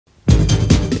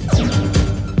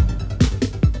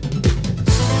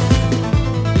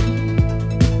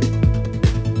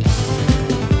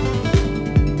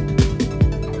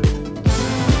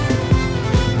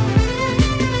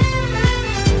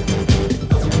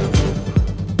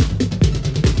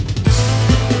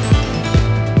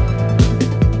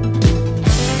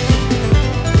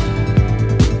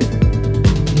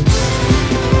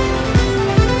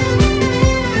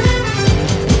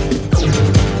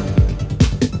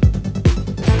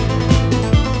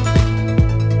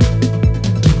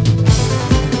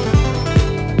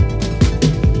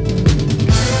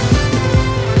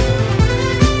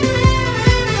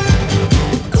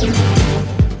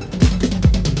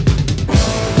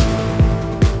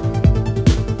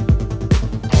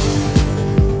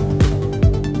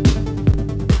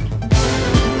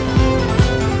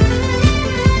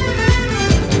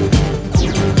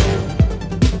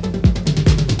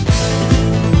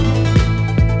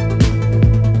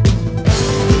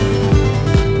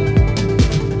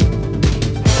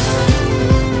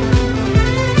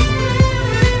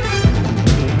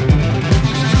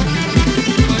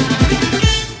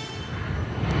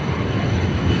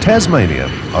Tasmania,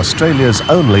 Australia's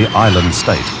only island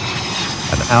state.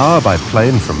 An hour by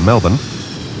plane from Melbourne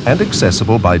and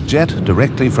accessible by jet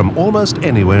directly from almost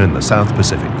anywhere in the South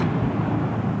Pacific.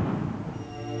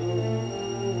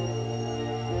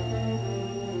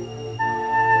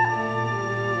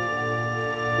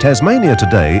 Tasmania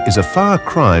today is a far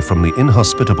cry from the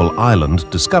inhospitable island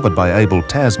discovered by Abel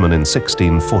Tasman in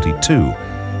 1642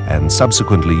 and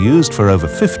subsequently used for over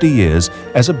 50 years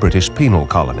as a British penal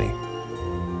colony.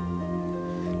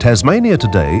 Tasmania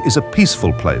today is a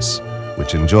peaceful place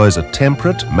which enjoys a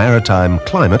temperate maritime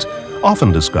climate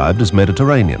often described as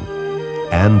Mediterranean,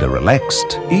 and a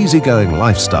relaxed, easygoing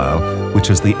lifestyle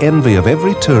which is the envy of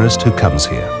every tourist who comes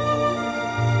here.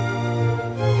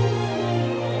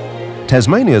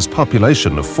 Tasmania's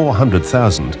population of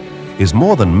 400,000 is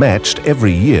more than matched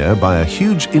every year by a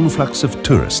huge influx of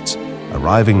tourists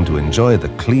arriving to enjoy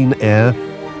the clean air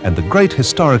and the great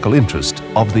historical interest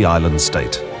of the island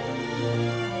state.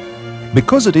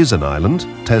 Because it is an island,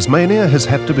 Tasmania has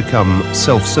had to become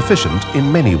self-sufficient in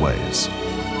many ways.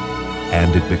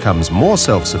 And it becomes more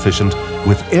self-sufficient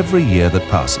with every year that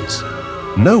passes.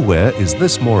 Nowhere is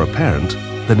this more apparent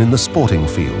than in the sporting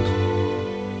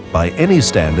field. By any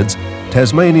standards,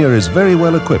 Tasmania is very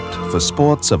well equipped for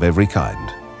sports of every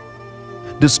kind.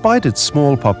 Despite its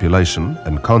small population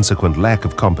and consequent lack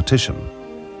of competition,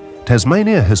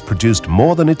 Tasmania has produced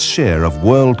more than its share of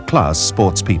world-class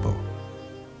sportspeople.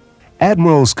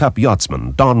 Admiral's Cup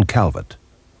yachtsman Don Calvert,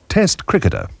 Test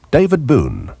cricketer David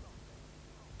Boone,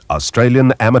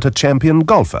 Australian amateur champion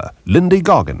golfer Lindy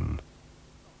Goggin,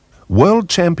 world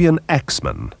champion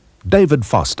axeman David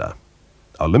Foster,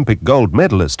 Olympic gold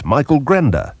medalist Michael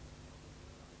Grender,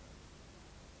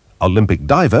 Olympic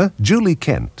diver Julie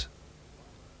Kent,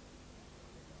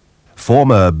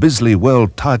 former Bisley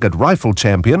World Target Rifle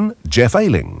champion Jeff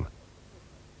Ayling,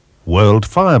 World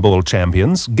Fireball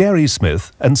champions Gary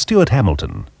Smith and Stuart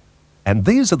Hamilton. And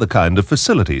these are the kind of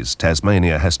facilities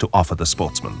Tasmania has to offer the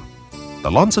sportsman. The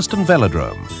Launceston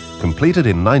Velodrome, completed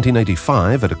in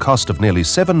 1985 at a cost of nearly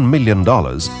 $7 million,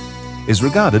 is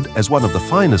regarded as one of the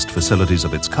finest facilities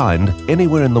of its kind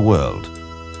anywhere in the world.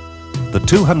 The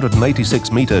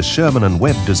 286-metre Sherman and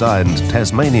Webb designed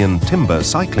Tasmanian timber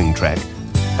cycling track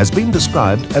has been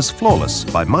described as flawless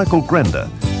by Michael Grender,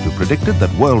 who predicted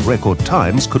that world record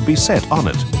times could be set on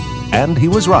it. And he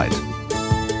was right.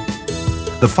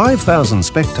 The 5,000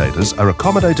 spectators are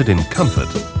accommodated in comfort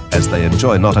as they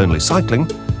enjoy not only cycling,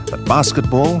 but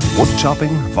basketball, wood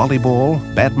chopping, volleyball,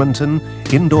 badminton,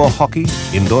 indoor hockey,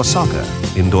 indoor soccer,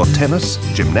 indoor tennis,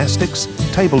 gymnastics,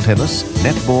 table tennis,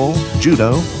 netball,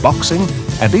 judo, boxing,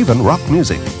 and even rock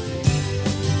music.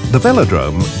 The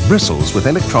velodrome bristles with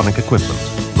electronic equipment,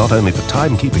 not only for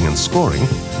timekeeping and scoring,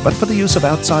 but for the use of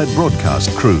outside broadcast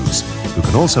crews, who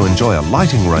can also enjoy a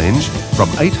lighting range from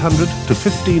 800 to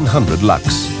 1500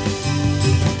 lux.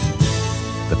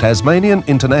 The Tasmanian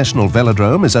International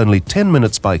Velodrome is only 10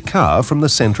 minutes by car from the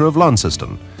centre of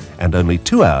Launceston and only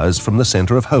 2 hours from the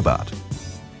centre of Hobart.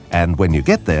 And when you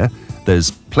get there,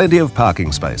 there's plenty of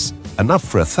parking space, enough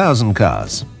for 1,000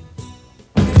 cars.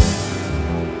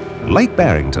 Lake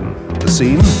Barrington, the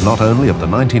scene not only of the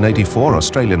 1984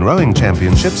 Australian Rowing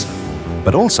Championships,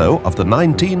 but also of the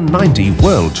 1990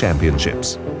 World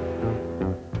Championships.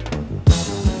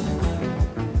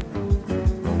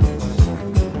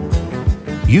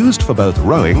 Used for both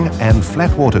rowing and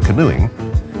flatwater canoeing,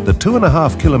 the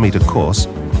 2.5 kilometre course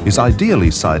is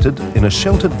ideally sited in a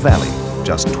sheltered valley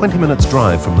just 20 minutes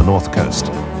drive from the north coast.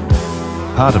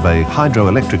 Part of a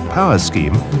hydroelectric power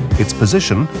scheme, its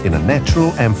position in a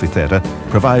natural amphitheatre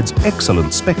provides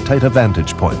excellent spectator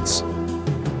vantage points.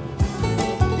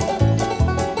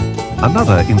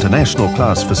 Another international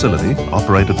class facility,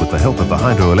 operated with the help of the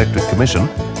Hydroelectric Commission,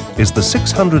 is the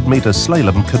 600-metre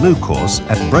slalom canoe course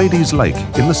at Brady's Lake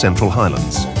in the Central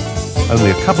Highlands.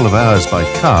 Only a couple of hours by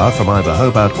car from either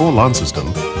Hobart or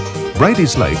Launceston,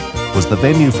 Brady's Lake was the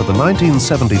venue for the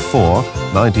 1974,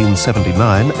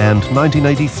 1979 and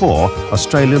 1984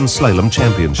 Australian Slalom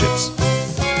Championships.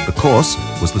 The course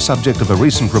was the subject of a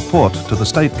recent report to the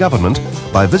state government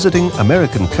by visiting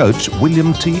American coach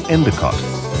William T. Endicott,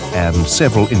 and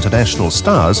several international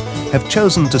stars have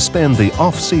chosen to spend the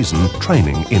off-season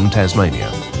training in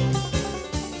Tasmania.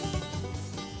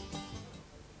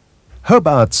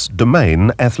 Hobart's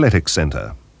Domain Athletics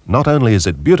Centre. Not only is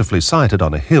it beautifully sited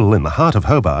on a hill in the heart of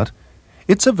Hobart,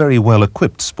 it's a very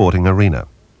well-equipped sporting arena.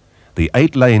 The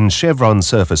 8-lane chevron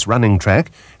surface running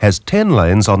track has 10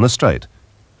 lanes on the straight,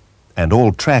 and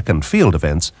all track and field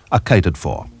events are catered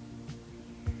for.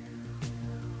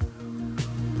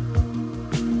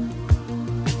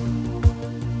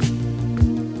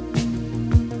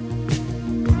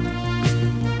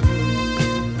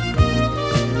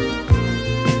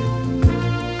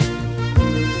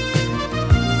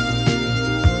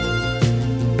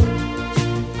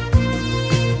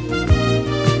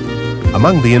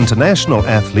 Among the international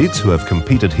athletes who have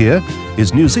competed here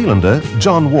is New Zealander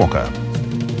John Walker.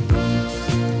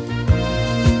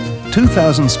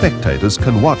 2,000 spectators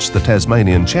can watch the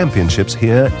Tasmanian Championships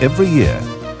here every year,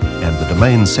 and the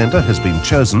Domain Centre has been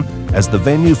chosen as the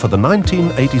venue for the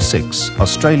 1986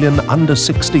 Australian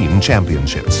Under-16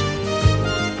 Championships.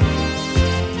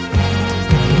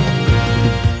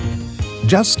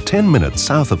 Just 10 minutes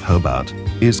south of Hobart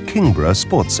is Kingborough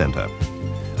Sports Centre,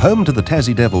 home to the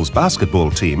Tassie Devils basketball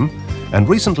team and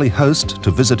recently host to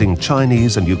visiting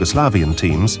Chinese and Yugoslavian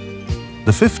teams.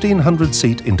 The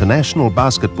 1,500-seat international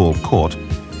basketball court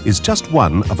is just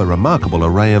one of a remarkable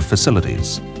array of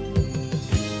facilities.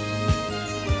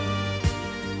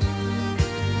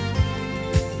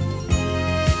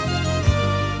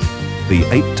 The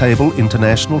 8-table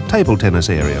international table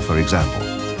tennis area, for example,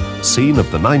 scene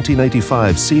of the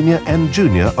 1985 Senior and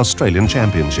Junior Australian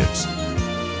Championships.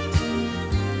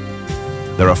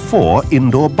 There are 4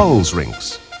 indoor bowls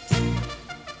rinks,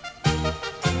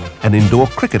 an indoor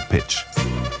cricket pitch,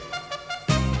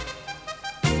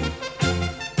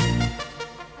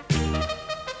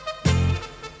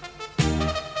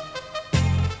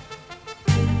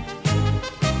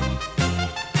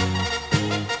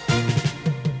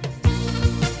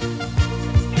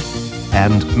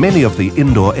 and many of the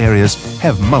indoor areas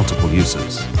have multiple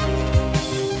uses.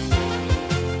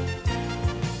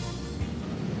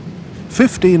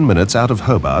 15 minutes out of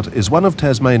Hobart is one of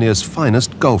Tasmania's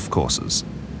finest golf courses,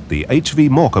 the H.V.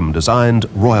 Morecambe-designed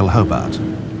Royal Hobart.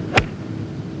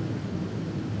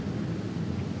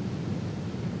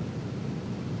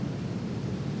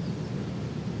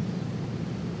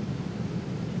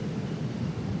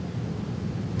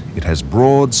 It has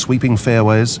broad, sweeping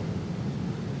fairways,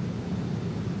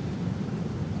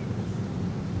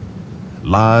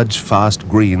 large, fast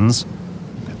greens,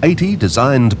 80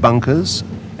 designed bunkers,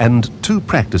 and 2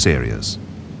 practice areas,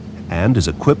 and is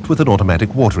equipped with an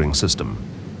automatic watering system.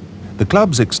 The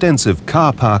club's extensive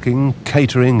car parking,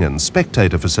 catering and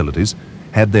spectator facilities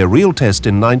had their real test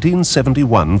in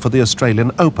 1971 for the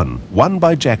Australian Open, won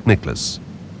by Jack Nicklaus.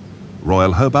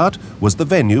 Royal Hobart was the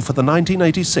venue for the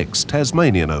 1986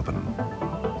 Tasmanian Open.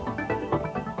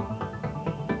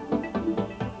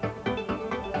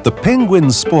 The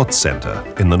Penguin Sports Centre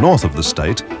in the north of the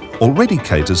state already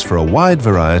caters for a wide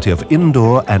variety of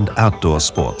indoor and outdoor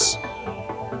sports.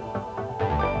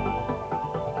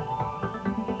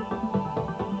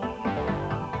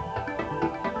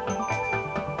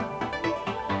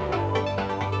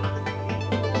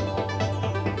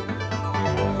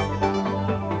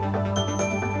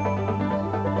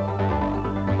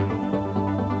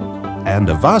 And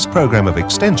a vast program of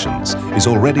extensions is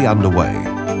already underway.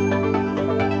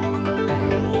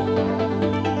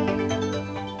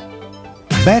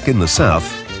 Back in the south,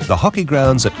 the hockey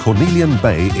grounds at Cornelian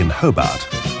Bay in Hobart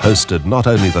hosted not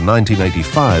only the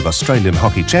 1985 Australian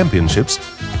Hockey Championships,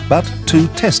 but 2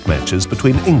 test matches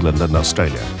between England and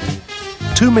Australia.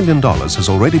 $2 million has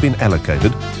already been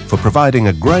allocated for providing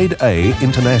a Grade A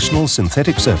international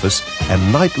synthetic surface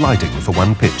and night lighting for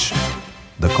one pitch.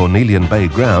 The Cornelian Bay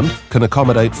ground can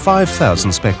accommodate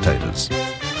 5,000 spectators.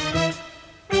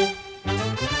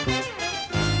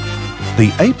 The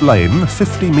 8-lane,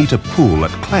 50-metre pool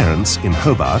at Clarence in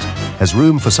Hobart has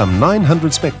room for some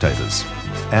 900 spectators,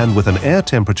 and with an air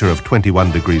temperature of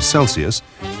 21 degrees Celsius,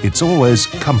 it's always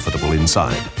comfortable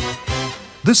inside.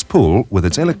 This pool, with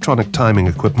its electronic timing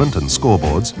equipment and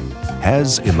scoreboards,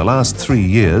 has in the last 3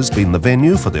 years been the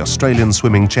venue for the Australian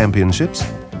Swimming Championships,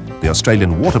 the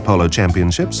Australian Water Polo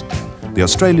Championships, the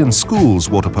Australian Schools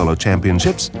Water Polo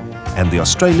Championships, and the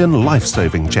Australian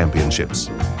Lifesaving Championships.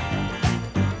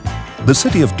 The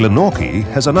city of Glenorchy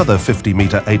has another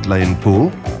 50-metre 8-lane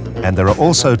pool, and there are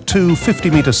also 2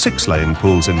 50-metre 6-lane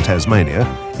pools in Tasmania,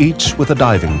 each with a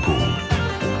diving pool.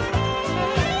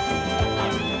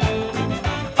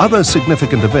 Other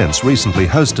significant events recently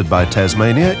hosted by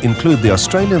Tasmania include the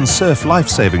Australian Surf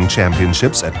Lifesaving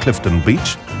Championships at Clifton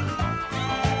Beach,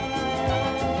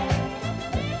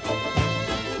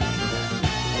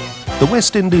 the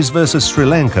West Indies vs Sri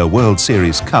Lanka World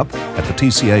Series Cup at the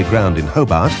TCA ground in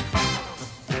Hobart,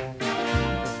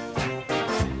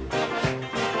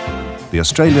 the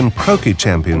Australian Croquet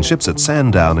Championships at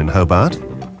Sandown in Hobart,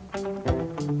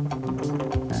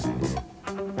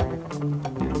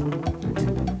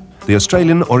 the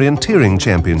Australian Orienteering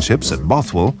Championships at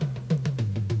Bothwell,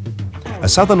 a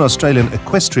Southern Australian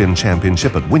Equestrian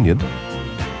Championship at Wynyard,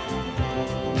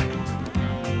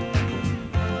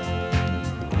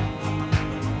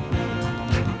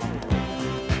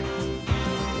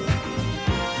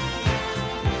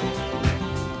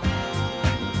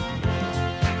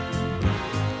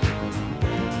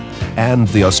 and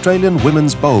the Australian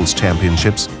Women's Bowls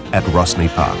Championships at Rosny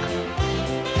Park.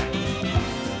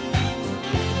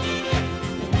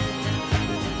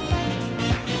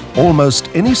 Almost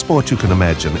any sport you can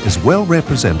imagine is well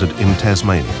represented in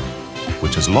Tasmania,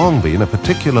 which has long been a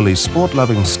particularly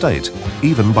sport-loving state,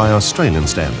 even by Australian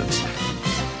standards.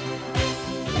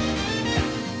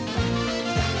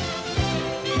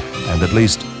 And at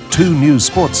least 2 new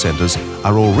sports centres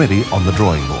are already on the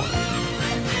drawing board.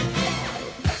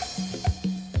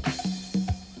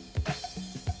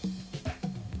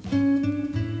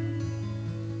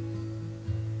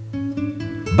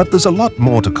 But there's a lot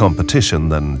more to competition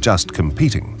than just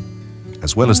competing.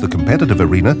 As well as the competitive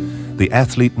arena, the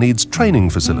athlete needs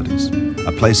training facilities,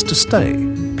 a place to stay,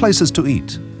 places to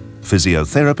eat,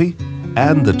 physiotherapy,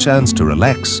 and the chance to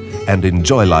relax and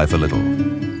enjoy life a little.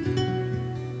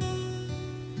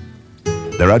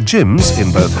 There are gyms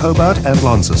in both Hobart and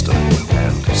Launceston,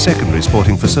 and secondary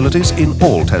sporting facilities in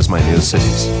all Tasmania's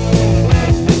cities.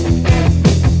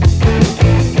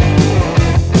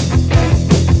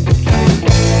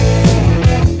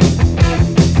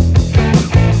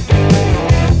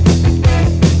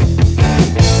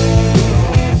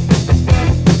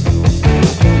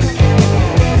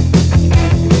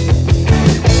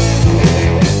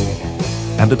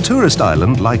 And a tourist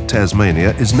island like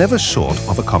Tasmania is never short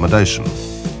of accommodation.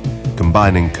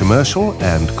 Combining commercial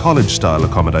and college-style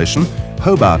accommodation,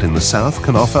 Hobart in the south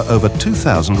can offer over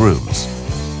 2,000 rooms.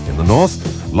 In the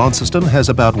north, Launceston has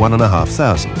about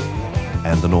 1,500,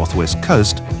 and the northwest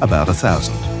coast about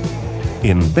 1,000.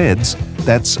 In beds,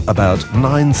 that's about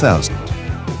 9,000.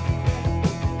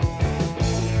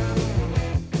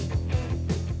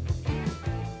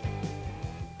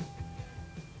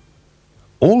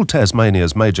 All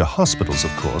Tasmania's major hospitals,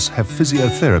 of course, have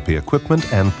physiotherapy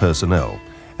equipment and personnel,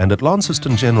 and at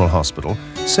Launceston General Hospital,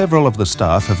 several of the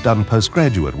staff have done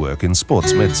postgraduate work in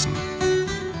sports medicine.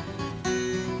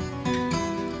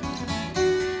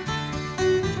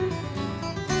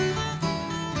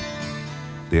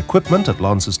 The equipment at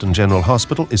Launceston General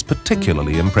Hospital is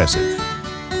particularly impressive.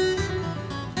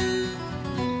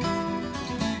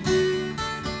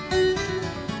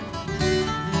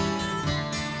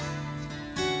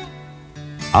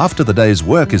 After the day's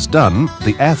work is done,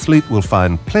 the athlete will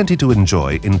find plenty to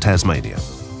enjoy in Tasmania.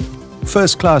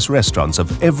 First-class restaurants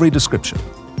of every description,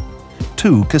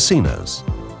 2 casinos,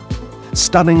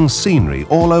 stunning scenery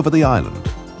all over the island,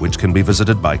 which can be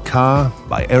visited by car,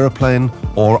 by aeroplane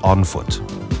or on foot.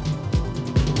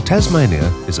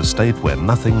 Tasmania is a state where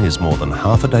nothing is more than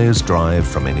half a day's drive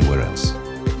from anywhere else.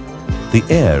 The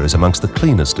air is amongst the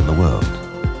cleanest in the world.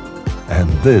 And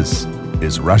this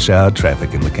is rush hour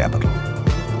traffic in the capital.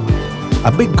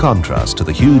 A big contrast to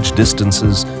the huge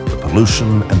distances, the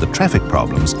pollution and the traffic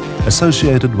problems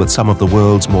associated with some of the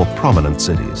world's more prominent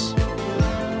cities.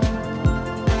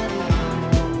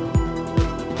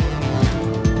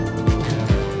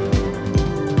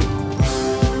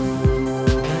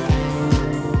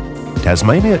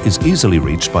 Tasmania is easily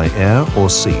reached by air or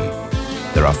sea.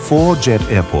 There are 4 jet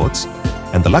airports,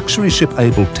 and the luxury ship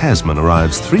Able Tasman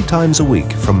arrives 3 times a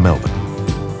week from Melbourne.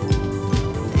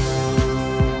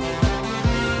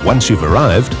 Once you've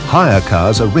arrived, hire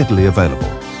cars are readily available,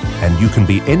 and you can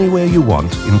be anywhere you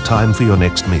want in time for your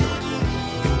next meal,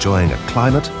 enjoying a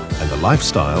climate and a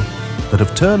lifestyle that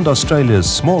have turned Australia's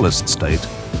smallest state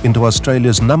into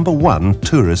Australia's #1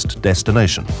 tourist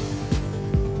destination.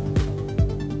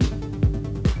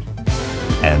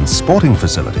 And sporting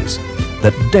facilities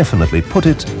that definitely put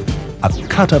it a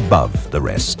cut above the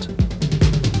rest.